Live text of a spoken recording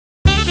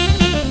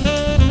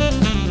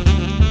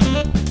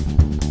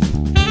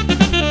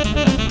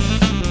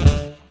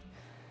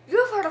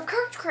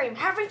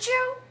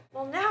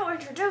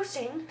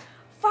Introducing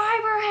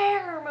Fiber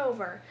Hair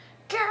Remover.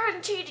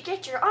 Guaranteed to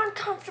get your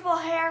uncomfortable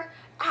hair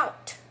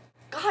out.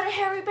 Got a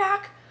hairy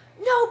back?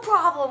 No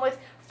problem with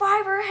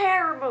Fiber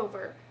Hair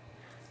Remover.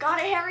 Got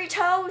a hairy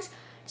toes?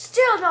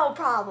 Still no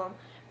problem.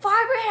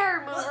 Fiber Hair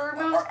Remover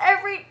removes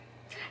every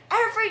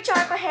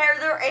type of hair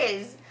there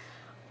is.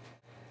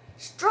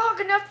 Strong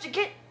enough to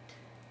get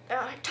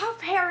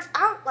tough hairs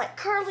out like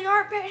curly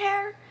armpit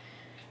hair,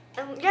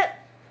 and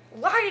yet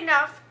light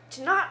enough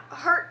to not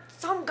hurt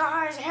some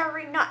guys'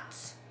 hairy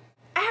nuts.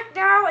 Act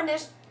now in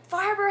this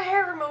Fiber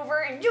Hair Remover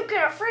and you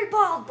get a free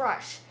bald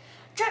brush,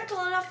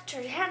 gentle enough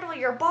to handle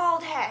your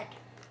bald head.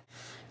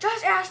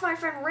 Just ask my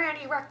friend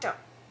Randy Rectum.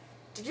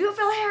 Did you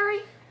feel hairy?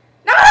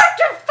 Not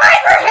after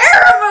Fiber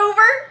Hair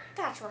Remover!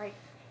 That's right.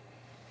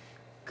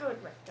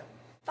 Good, Rectum.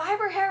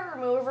 Fiber Hair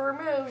Remover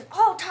removes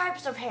all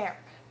types of hair.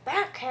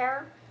 Back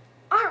hair,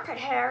 armpit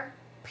hair,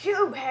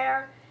 pube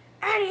hair,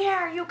 any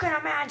hair you can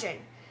imagine.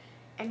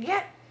 And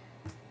yet,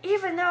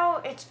 even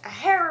though it's a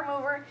hair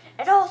remover,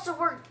 it also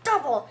works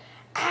double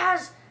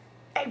as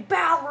a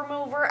bowel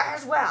remover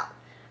as well.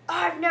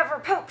 I've never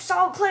pooped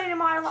so clean in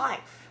my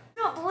life.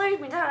 You don't believe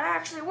me that it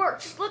actually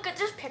works. Just look at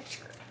this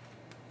picture.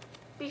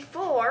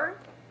 Before,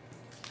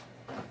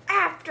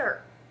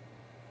 after.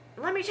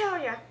 Let me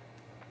tell you,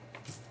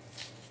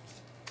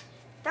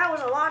 that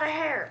was a lot of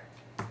hair.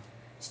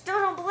 Still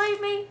don't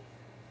believe me?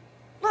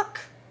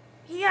 Look,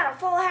 he had a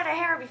full head of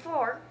hair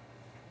before.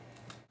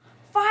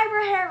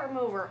 Fiber Hair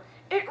Remover.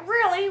 It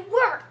really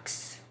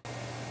works.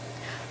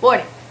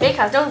 Warning: may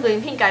cause nose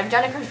bleeding, pink eye,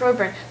 vagina crush, road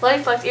burn,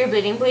 bloody flux, ear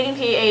bleeding, bleeding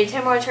pee, AIDS,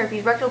 hemorrhoids,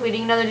 herpes, rectal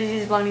bleeding, and other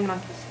diseases belonging to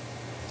monkeys.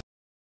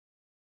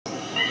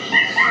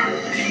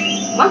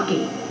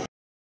 Monkey.